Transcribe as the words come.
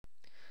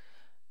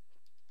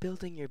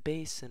Building your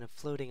base in a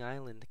floating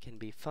island can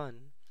be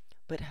fun,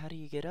 but how do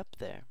you get up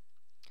there?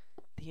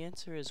 The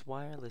answer is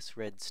wireless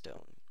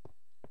redstone.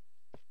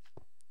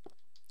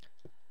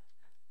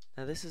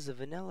 Now this is a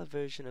vanilla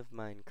version of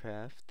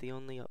Minecraft. The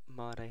only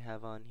mod I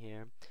have on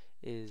here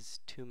is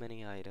too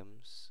many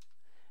items.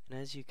 And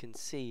as you can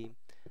see,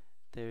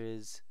 there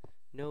is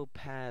no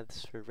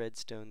paths for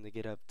redstone to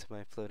get up to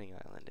my floating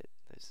island.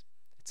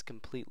 It's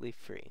completely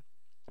free.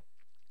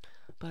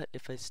 But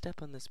if I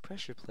step on this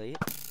pressure plate,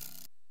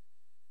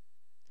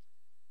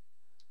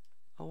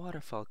 a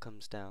waterfall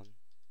comes down.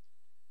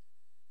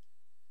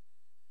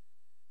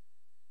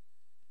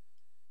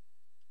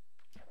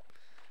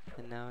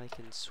 And now I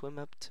can swim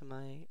up to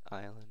my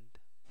island.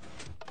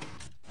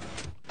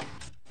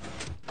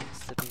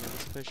 Stepping on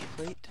this pressure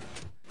plate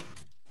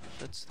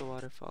shuts the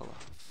waterfall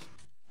off.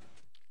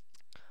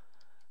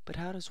 But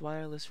how does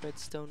wireless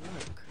redstone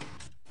work?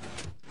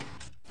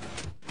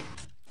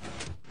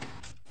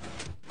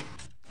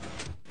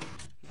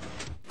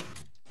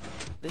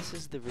 This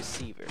is the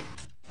receiver.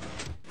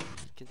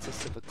 It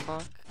consists of a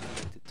clock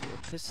connected to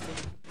a piston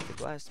with a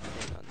glass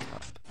pane on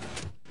top.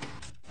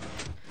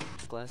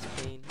 The glass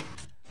pane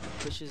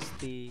pushes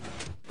the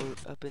boat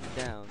up and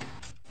down,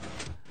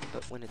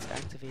 but when it's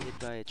activated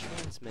by a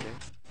transmitter,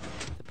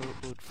 the boat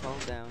would fall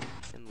down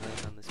and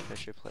land on this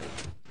pressure plate,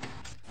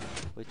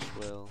 which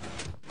will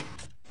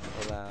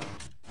allow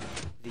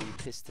the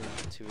piston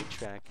to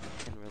retract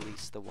and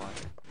release the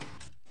water.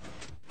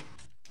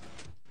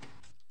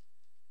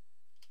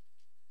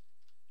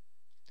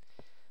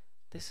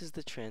 This is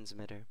the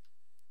transmitter.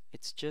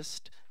 It's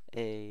just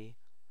a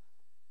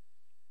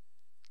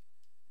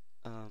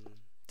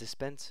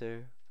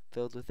dispenser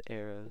filled with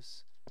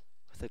arrows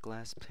with a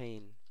glass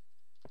pane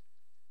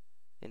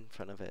in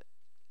front of it.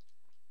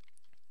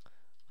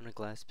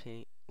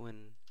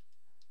 When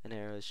an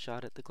arrow is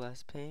shot at the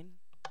glass pane,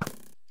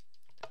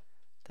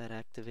 that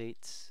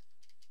activates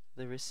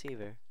the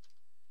receiver.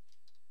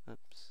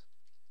 Oops.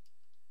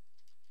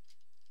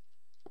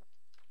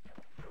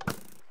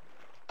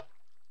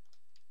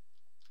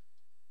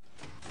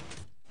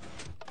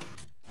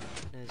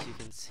 And as you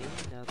can see,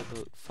 now the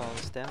boat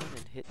falls down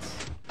and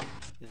hits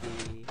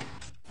the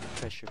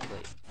pressure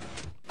plate.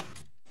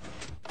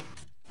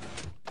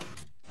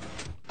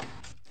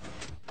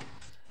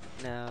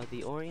 Now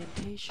the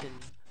orientation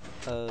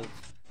of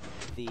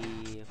the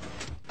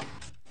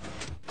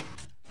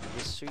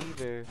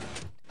receiver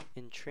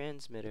and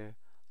transmitter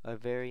are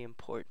very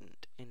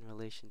important in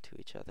relation to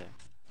each other,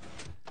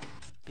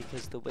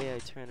 because the way I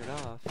turn it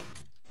off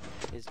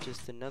is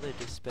just another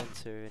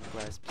dispenser and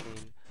glass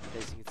pane.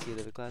 As you can see,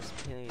 the glass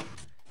pane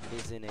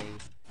is in a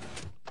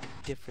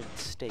different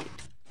state.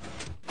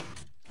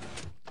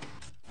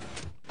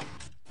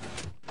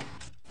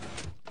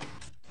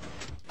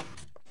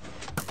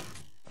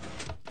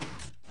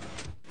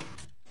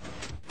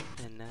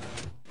 And now,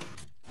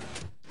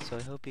 so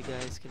I hope you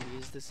guys can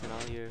use this in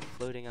all your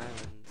floating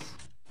islands.